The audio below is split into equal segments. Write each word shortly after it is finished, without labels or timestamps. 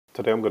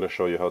Today I'm going to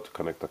show you how to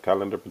connect a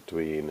calendar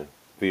between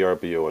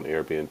VRBO and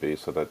Airbnb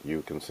so that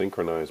you can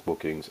synchronize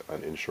bookings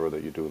and ensure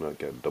that you do not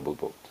get double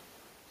booked.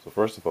 So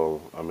first of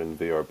all, I'm in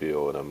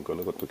VRBO and I'm going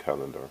to go to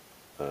calendar.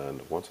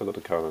 And once I go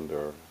to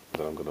calendar,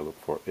 then I'm going to look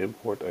for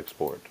import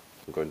export.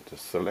 I'm going to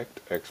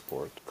select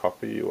export,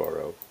 copy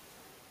URL.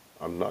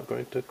 I'm not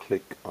going to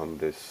click on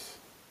this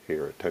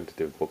here,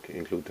 tentative booking,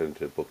 include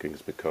tentative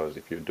bookings, because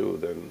if you do,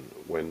 then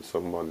when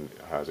someone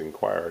has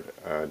inquired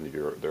and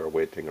they're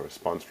awaiting a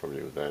response from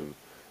you, then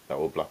that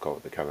will block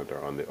out the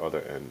calendar on the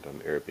other end on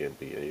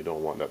Airbnb, and you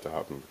don't want that to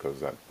happen because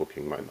that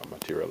booking might not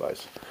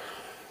materialize.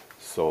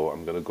 So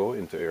I'm going to go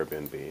into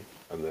Airbnb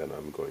and then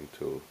I'm going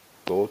to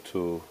go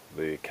to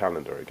the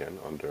calendar again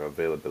under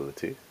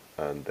availability,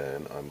 and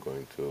then I'm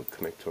going to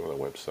connect to another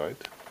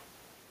website.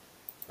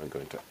 I'm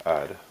going to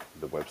add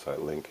the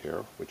website link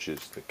here, which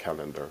is the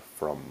calendar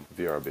from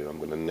VRBO. I'm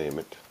going to name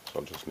it, so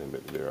I'll just name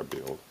it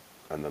VRBO,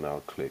 and then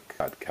I'll click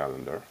add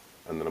calendar,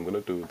 and then I'm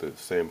going to do the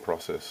same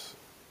process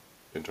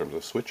in terms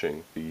of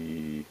switching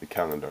the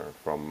calendar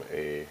from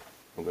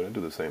I'm going to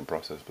do the same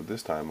process, but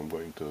this time I'm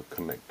going to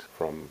connect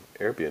from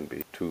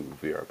Airbnb to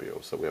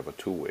VRBO, so we have a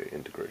two-way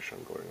integration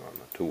going on,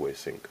 a two-way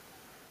sync.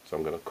 So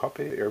I'm going to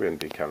copy the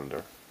Airbnb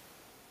calendar,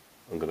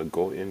 I'm going to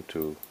go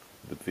into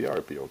the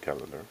VRBO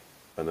calendar,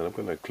 and then I'm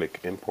going to click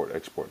import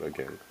export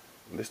again.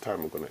 And this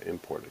time I'm going to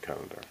import the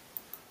calendar.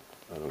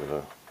 And I'm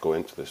going to go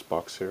into this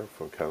box here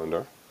for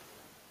calendar,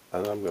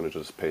 and I'm going to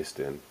just paste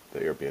in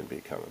the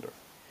Airbnb calendar.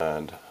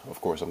 And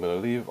of course I'm going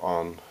to leave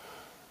on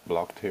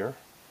blocked here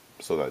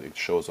so that it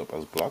shows up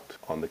as blocked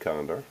on the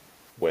calendar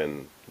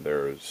when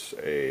there's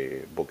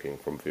a booking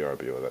from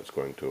VRBO that's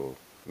going to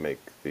make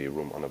the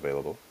room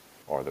unavailable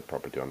or the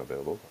property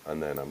unavailable.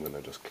 And then I'm going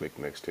to just click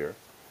next here.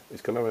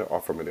 It's going to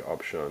offer me the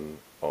option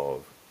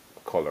of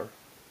color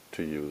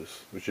to use,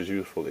 which is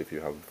useful if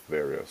you have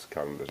various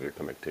calendars you're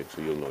connecting,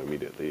 so you'll know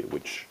immediately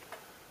which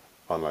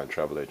online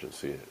travel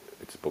agency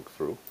it's booked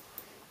through.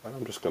 And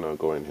I'm just going to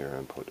go in here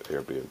and put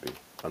Airbnb,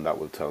 and that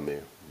will tell me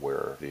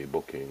where the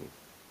booking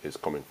is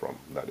coming from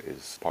that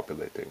is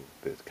populating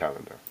this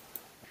calendar.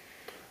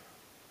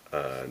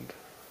 And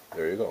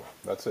there you go,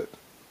 that's it.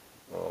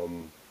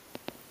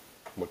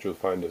 What you'll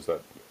find is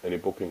that any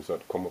bookings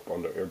that come up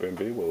under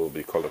Airbnb will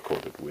be color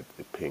coded with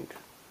the pink,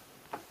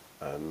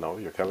 and now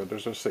your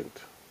calendars are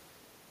synced.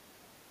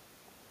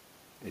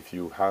 If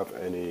you have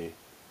any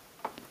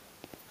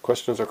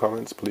questions or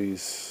comments,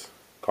 please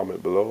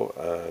comment below,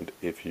 and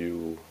if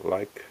you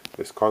like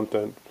this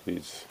content,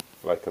 please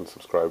like and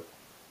subscribe.